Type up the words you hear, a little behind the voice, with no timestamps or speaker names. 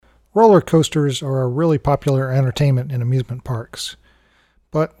Roller coasters are a really popular entertainment in amusement parks.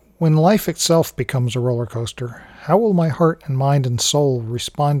 But when life itself becomes a roller coaster, how will my heart and mind and soul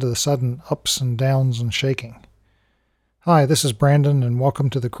respond to the sudden ups and downs and shaking? Hi, this is Brandon, and welcome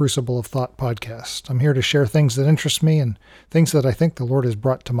to the Crucible of Thought podcast. I'm here to share things that interest me and things that I think the Lord has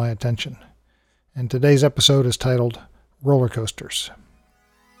brought to my attention. And today's episode is titled Roller Coasters.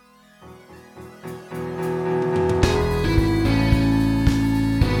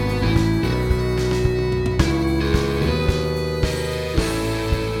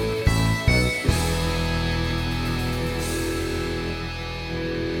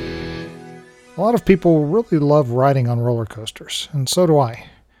 A lot of people really love riding on roller coasters, and so do I.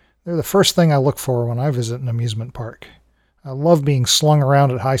 They're the first thing I look for when I visit an amusement park. I love being slung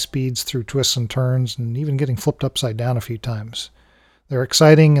around at high speeds through twists and turns, and even getting flipped upside down a few times. They're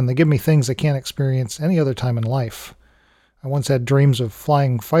exciting, and they give me things I can't experience any other time in life. I once had dreams of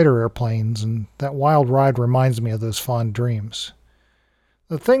flying fighter airplanes, and that wild ride reminds me of those fond dreams.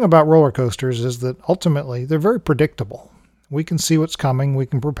 The thing about roller coasters is that ultimately they're very predictable. We can see what's coming, we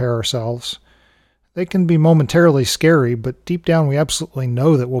can prepare ourselves. They can be momentarily scary, but deep down we absolutely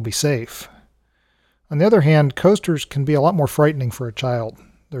know that we'll be safe. On the other hand, coasters can be a lot more frightening for a child.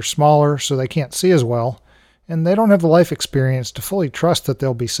 They're smaller, so they can't see as well, and they don't have the life experience to fully trust that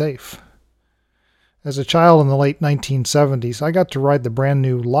they'll be safe. As a child in the late 1970s, I got to ride the brand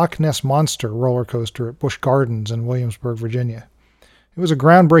new Loch Ness Monster roller coaster at Busch Gardens in Williamsburg, Virginia. It was a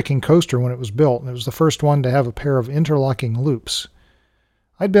groundbreaking coaster when it was built, and it was the first one to have a pair of interlocking loops.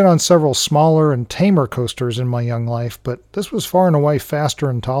 I'd been on several smaller and tamer coasters in my young life, but this was far and away faster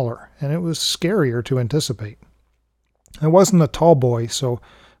and taller, and it was scarier to anticipate. I wasn't a tall boy, so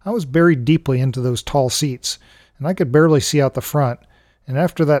I was buried deeply into those tall seats, and I could barely see out the front, and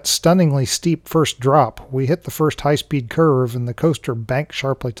after that stunningly steep first drop, we hit the first high-speed curve and the coaster banked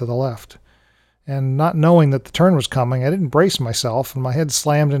sharply to the left. And not knowing that the turn was coming, I didn't brace myself, and my head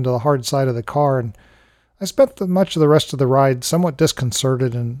slammed into the hard side of the car, and I spent much of the rest of the ride somewhat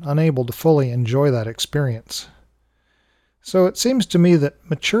disconcerted and unable to fully enjoy that experience. So it seems to me that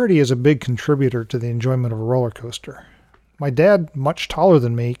maturity is a big contributor to the enjoyment of a roller coaster. My dad, much taller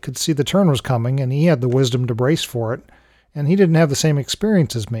than me, could see the turn was coming, and he had the wisdom to brace for it, and he didn't have the same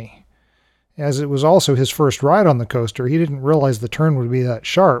experience as me. As it was also his first ride on the coaster, he didn't realize the turn would be that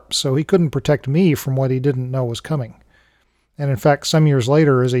sharp, so he couldn't protect me from what he didn't know was coming. And in fact, some years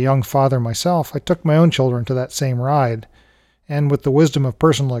later, as a young father myself, I took my own children to that same ride, and with the wisdom of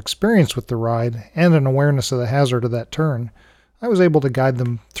personal experience with the ride and an awareness of the hazard of that turn, I was able to guide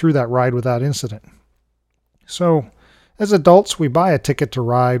them through that ride without incident. So, as adults, we buy a ticket to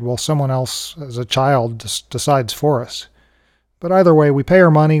ride while someone else, as a child, decides for us. But either way, we pay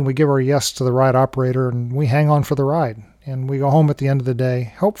our money, we give our yes to the ride operator, and we hang on for the ride. And we go home at the end of the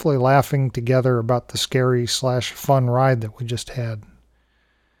day, hopefully laughing together about the scary/fun ride that we just had.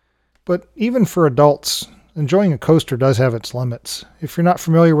 But even for adults, enjoying a coaster does have its limits. If you're not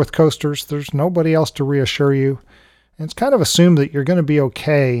familiar with coasters, there's nobody else to reassure you, and it's kind of assumed that you're going to be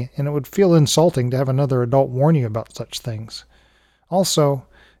okay, and it would feel insulting to have another adult warn you about such things. Also,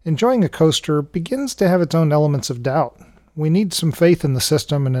 enjoying a coaster begins to have its own elements of doubt. We need some faith in the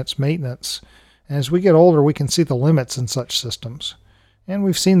system and its maintenance. And as we get older, we can see the limits in such systems. And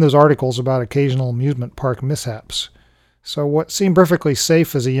we've seen those articles about occasional amusement park mishaps. So what seemed perfectly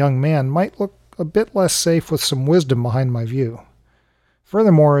safe as a young man might look a bit less safe with some wisdom behind my view.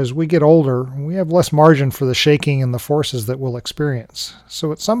 Furthermore, as we get older, we have less margin for the shaking and the forces that we'll experience.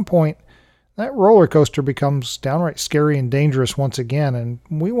 So at some point, that roller coaster becomes downright scary and dangerous once again, and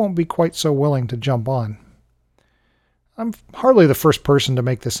we won't be quite so willing to jump on. I'm hardly the first person to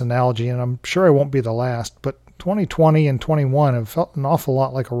make this analogy, and I'm sure I won't be the last, but 2020 and 21 have felt an awful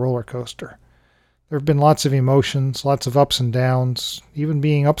lot like a roller coaster. There have been lots of emotions, lots of ups and downs, even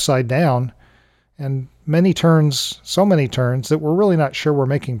being upside down, and many turns, so many turns, that we're really not sure we're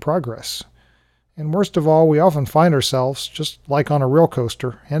making progress. And worst of all, we often find ourselves, just like on a real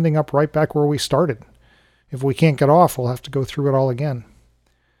coaster, ending up right back where we started. If we can't get off, we'll have to go through it all again.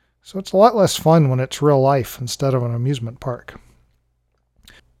 So it's a lot less fun when it's real life instead of an amusement park.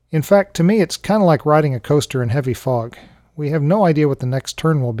 In fact, to me, it's kind of like riding a coaster in heavy fog. We have no idea what the next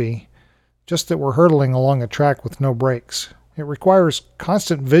turn will be, just that we're hurtling along a track with no brakes. It requires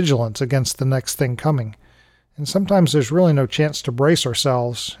constant vigilance against the next thing coming, and sometimes there's really no chance to brace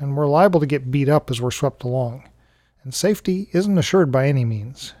ourselves, and we're liable to get beat up as we're swept along. And safety isn't assured by any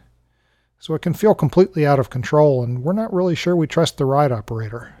means. So it can feel completely out of control, and we're not really sure we trust the ride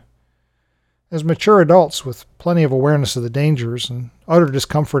operator. As mature adults with plenty of awareness of the dangers and utter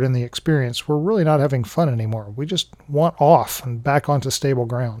discomfort in the experience, we're really not having fun anymore. We just want off and back onto stable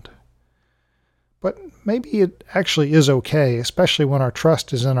ground. But maybe it actually is okay, especially when our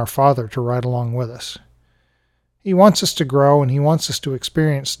trust is in our Father to ride along with us. He wants us to grow, and He wants us to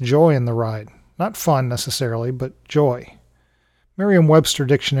experience joy in the ride. Not fun necessarily, but joy. Merriam-Webster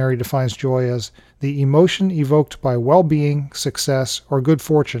Dictionary defines joy as the emotion evoked by well-being, success, or good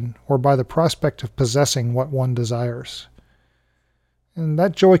fortune, or by the prospect of possessing what one desires. And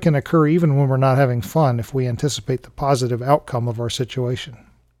that joy can occur even when we're not having fun if we anticipate the positive outcome of our situation.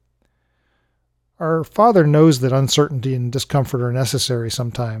 Our Father knows that uncertainty and discomfort are necessary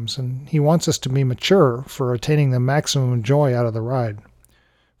sometimes, and He wants us to be mature for attaining the maximum joy out of the ride.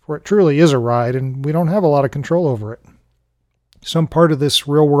 For it truly is a ride, and we don't have a lot of control over it. Some part of this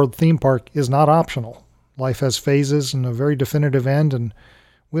real-world theme park is not optional. Life has phases and a very definitive end, and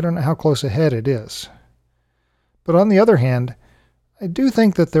we don't know how close ahead it is. But on the other hand, I do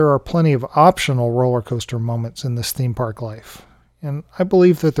think that there are plenty of optional roller coaster moments in this theme park life, and I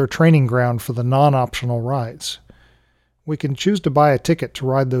believe that they're training ground for the non-optional rides. We can choose to buy a ticket to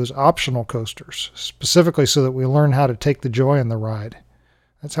ride those optional coasters, specifically so that we learn how to take the joy in the ride.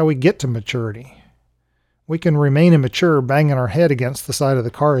 That's how we get to maturity. We can remain immature, banging our head against the side of the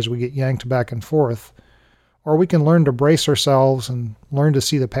car as we get yanked back and forth, or we can learn to brace ourselves and learn to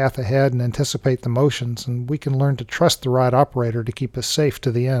see the path ahead and anticipate the motions, and we can learn to trust the ride operator to keep us safe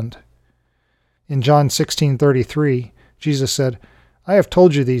to the end. In John 16:33, Jesus said, "I have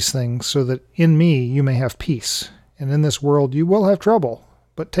told you these things so that in me you may have peace, and in this world you will have trouble,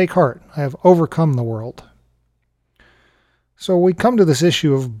 but take heart, I have overcome the world." So we come to this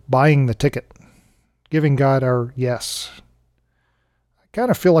issue of buying the ticket, giving God our yes. I kind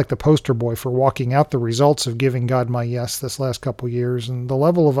of feel like the poster boy for walking out the results of giving God my yes this last couple years, and the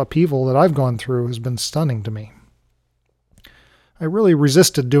level of upheaval that I've gone through has been stunning to me. I really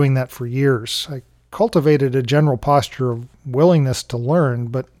resisted doing that for years. I cultivated a general posture of willingness to learn,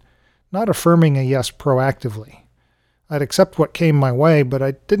 but not affirming a yes proactively. I'd accept what came my way, but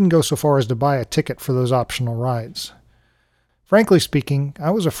I didn't go so far as to buy a ticket for those optional rides. Frankly speaking, I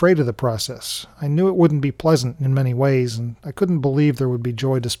was afraid of the process. I knew it wouldn't be pleasant in many ways, and I couldn't believe there would be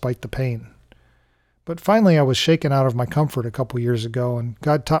joy despite the pain. But finally I was shaken out of my comfort a couple years ago, and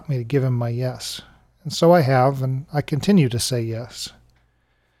God taught me to give Him my yes. And so I have, and I continue to say yes.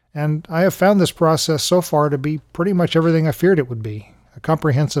 And I have found this process so far to be pretty much everything I feared it would be. A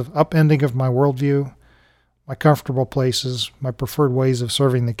comprehensive upending of my worldview, my comfortable places, my preferred ways of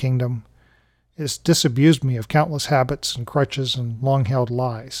serving the kingdom. It's disabused me of countless habits and crutches and long-held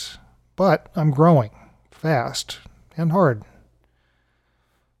lies. But I'm growing, fast and hard.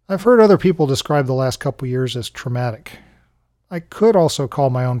 I've heard other people describe the last couple years as traumatic. I could also call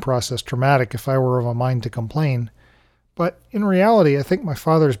my own process traumatic if I were of a mind to complain, but in reality I think my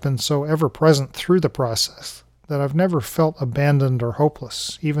Father's been so ever-present through the process that I've never felt abandoned or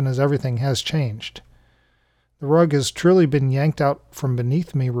hopeless, even as everything has changed. The rug has truly been yanked out from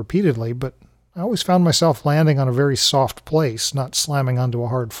beneath me repeatedly, but I always found myself landing on a very soft place, not slamming onto a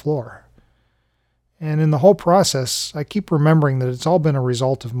hard floor. And in the whole process, I keep remembering that it's all been a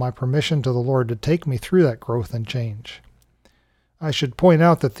result of my permission to the Lord to take me through that growth and change. I should point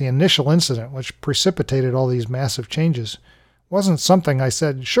out that the initial incident, which precipitated all these massive changes, wasn't something I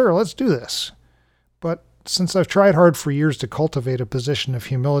said, "Sure, let's do this." But since I've tried hard for years to cultivate a position of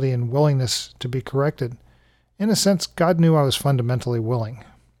humility and willingness to be corrected, in a sense, God knew I was fundamentally willing.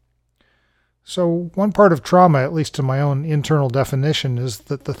 So one part of trauma, at least to my own internal definition, is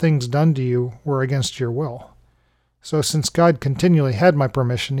that the things done to you were against your will. So since God continually had my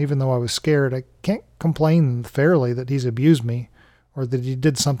permission, even though I was scared, I can't complain fairly that He's abused me or that He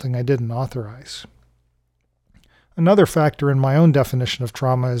did something I didn't authorize. Another factor in my own definition of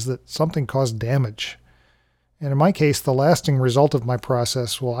trauma is that something caused damage. And in my case, the lasting result of my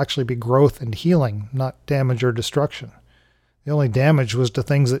process will actually be growth and healing, not damage or destruction. The only damage was to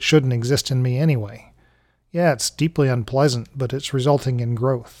things that shouldn't exist in me anyway. Yeah, it's deeply unpleasant, but it's resulting in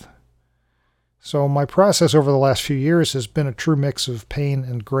growth. So my process over the last few years has been a true mix of pain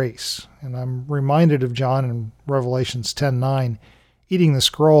and grace, and I'm reminded of John in Revelations 10:9, eating the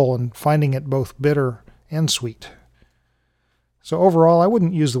scroll and finding it both bitter and sweet. So overall, I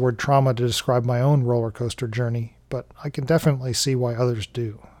wouldn't use the word trauma to describe my own roller coaster journey, but I can definitely see why others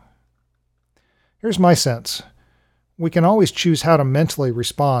do. Here's my sense. We can always choose how to mentally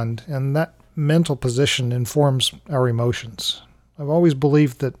respond, and that mental position informs our emotions. I've always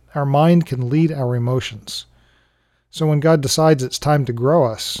believed that our mind can lead our emotions. So when God decides it's time to grow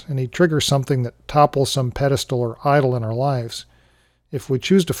us, and He triggers something that topples some pedestal or idol in our lives, if we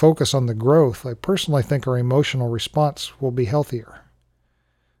choose to focus on the growth, I personally think our emotional response will be healthier.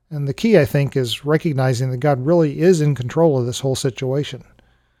 And the key, I think, is recognizing that God really is in control of this whole situation.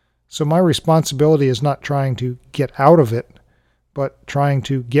 So my responsibility is not trying to get out of it, but trying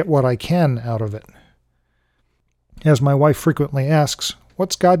to get what I can out of it. As my wife frequently asks,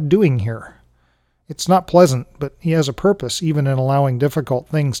 what's God doing here? It's not pleasant, but he has a purpose even in allowing difficult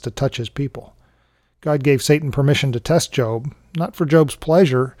things to touch his people. God gave Satan permission to test Job, not for Job's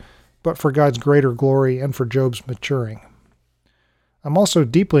pleasure, but for God's greater glory and for Job's maturing. I'm also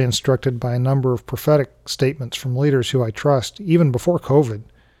deeply instructed by a number of prophetic statements from leaders who I trust, even before COVID,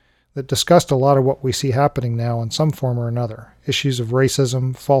 that discussed a lot of what we see happening now in some form or another. Issues of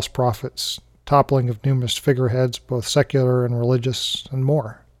racism, false prophets, toppling of numerous figureheads, both secular and religious, and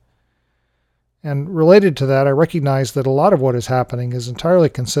more. And related to that, I recognize that a lot of what is happening is entirely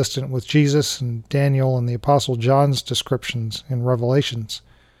consistent with Jesus and Daniel and the Apostle John's descriptions in Revelations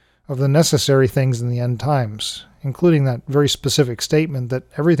of the necessary things in the end times, including that very specific statement that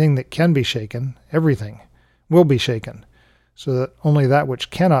everything that can be shaken, everything, will be shaken, so that only that which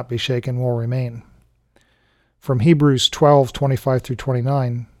cannot be shaken will remain. From Hebrews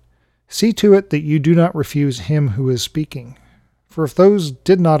 12:25-29, see to it that you do not refuse him who is speaking. For if those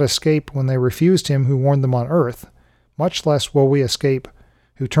did not escape when they refused him who warned them on earth, much less will we escape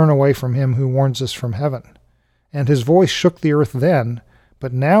who turn away from him who warns us from heaven. And his voice shook the earth then,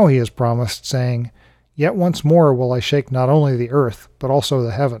 but now he has promised, saying, yet once more will I shake not only the earth, but also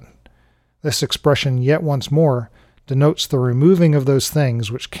the heaven. This expression, yet once more, denotes the removing of those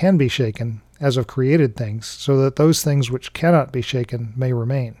things which can be shaken, as of created things, so that those things which cannot be shaken may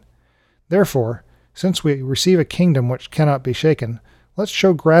remain. Therefore, since we receive a kingdom which cannot be shaken, let's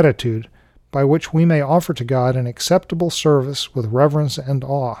show gratitude, by which we may offer to God an acceptable service with reverence and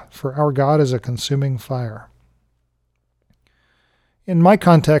awe, for our God is a consuming fire. In my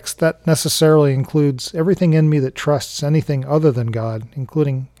context, that necessarily includes everything in me that trusts anything other than God,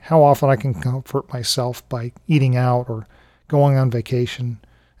 including how often I can comfort myself by eating out or going on vacation.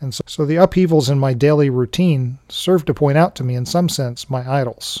 And so the upheavals in my daily routine serve to point out to me, in some sense, my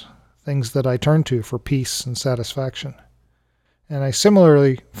idols, things that I turn to for peace and satisfaction. And I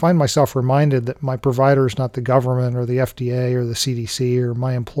similarly find myself reminded that my provider is not the government or the FDA or the CDC or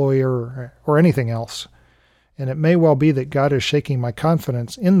my employer or anything else. And it may well be that God is shaking my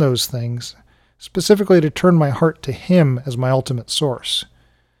confidence in those things, specifically to turn my heart to him as my ultimate source.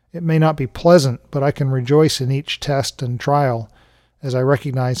 It may not be pleasant, but I can rejoice in each test and trial as I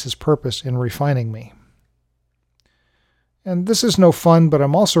recognize his purpose in refining me. And this is no fun, but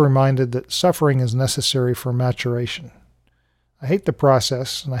I'm also reminded that suffering is necessary for maturation. I hate the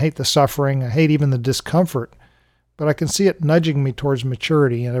process, and I hate the suffering, I hate even the discomfort, but I can see it nudging me towards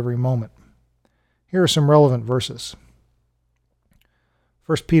maturity at every moment. Here are some relevant verses.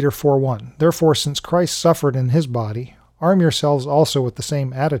 1 Peter 4:1, therefore, since Christ suffered in his body, arm yourselves also with the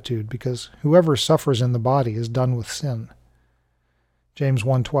same attitude, because whoever suffers in the body is done with sin. James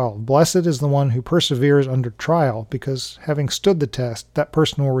 1:12, blessed is the one who perseveres under trial, because having stood the test, that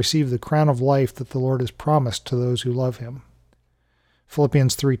person will receive the crown of life that the Lord has promised to those who love him.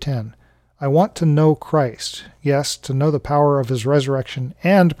 Philippians 3:10, I want to know Christ, yes, to know the power of his resurrection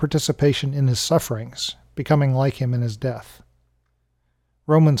and participation in his sufferings, becoming like him in his death.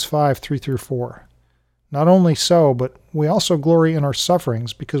 Romans 5:3-4, not only so, but we also glory in our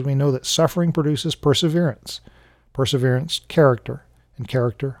sufferings, because we know that suffering produces perseverance, perseverance, character, and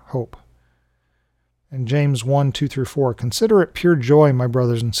character, hope. And James 1:2-4, consider it pure joy, my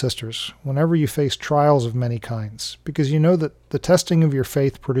brothers and sisters, whenever you face trials of many kinds, because you know that the testing of your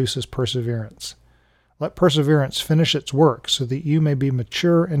faith produces perseverance. Let perseverance finish its work, so that you may be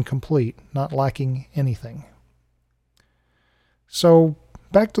mature and complete, not lacking anything. So,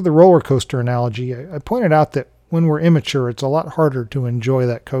 back to the roller coaster analogy, I pointed out that when we're immature, it's a lot harder to enjoy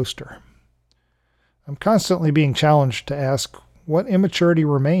that coaster. I'm constantly being challenged to ask, what immaturity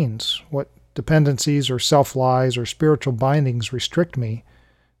remains? What dependencies or self-lies or spiritual bindings restrict me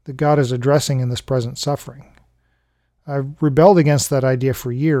that God is addressing in this present suffering? I've rebelled against that idea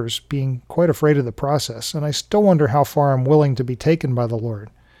for years, being quite afraid of the process, and I still wonder how far I'm willing to be taken by the Lord.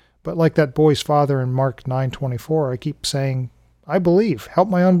 But like that boy's father in Mark 9:24, I keep saying, I believe, help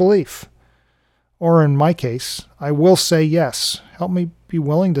my unbelief. Or in my case, I will say yes, help me be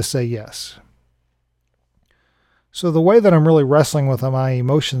willing to say yes. So the way that I'm really wrestling with my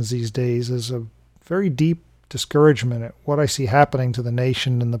emotions these days is a very deep discouragement at what I see happening to the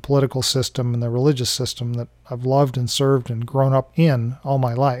nation and the political system and the religious system that I've loved and served and grown up in all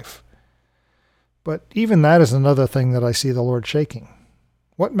my life. But even that is another thing that I see the Lord shaking.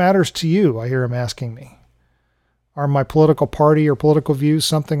 What matters to you? I hear him asking me. Are my political party or political views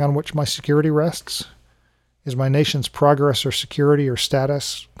something on which my security rests? Is my nation's progress or security or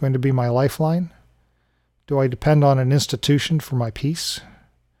status going to be my lifeline? Do I depend on an institution for my peace?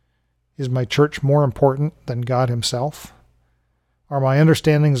 Is my church more important than God himself? Are my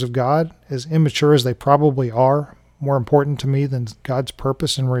understandings of God, as immature as they probably are, more important to me than God's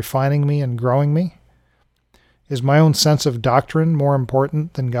purpose in refining me and growing me? Is my own sense of doctrine more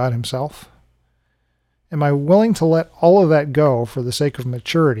important than God himself? Am I willing to let all of that go for the sake of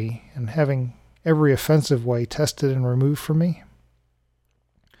maturity and having every offensive way tested and removed from me?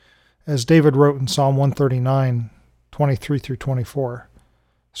 As David wrote in Psalm 139, 23 through 24,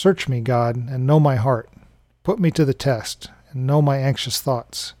 "Search me, God, and know my heart. Put me to the test, and know my anxious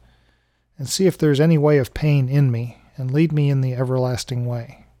thoughts, and see if there is any way of pain in me, and lead me in the everlasting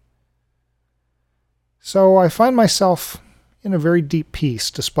way." So I find myself in a very deep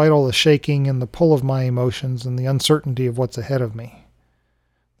peace, despite all the shaking and the pull of my emotions and the uncertainty of what's ahead of me.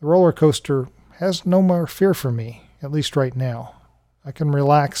 The roller coaster has no more fear for me, at least right now. I can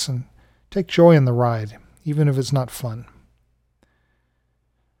relax and take joy in the ride, even if it's not fun.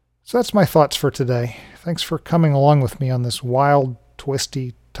 So that's my thoughts for today. Thanks for coming along with me on this wild,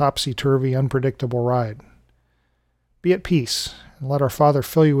 twisty, topsy-turvy, unpredictable ride. Be at peace, and let our Father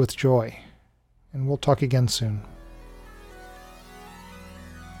fill you with joy. And we'll talk again soon.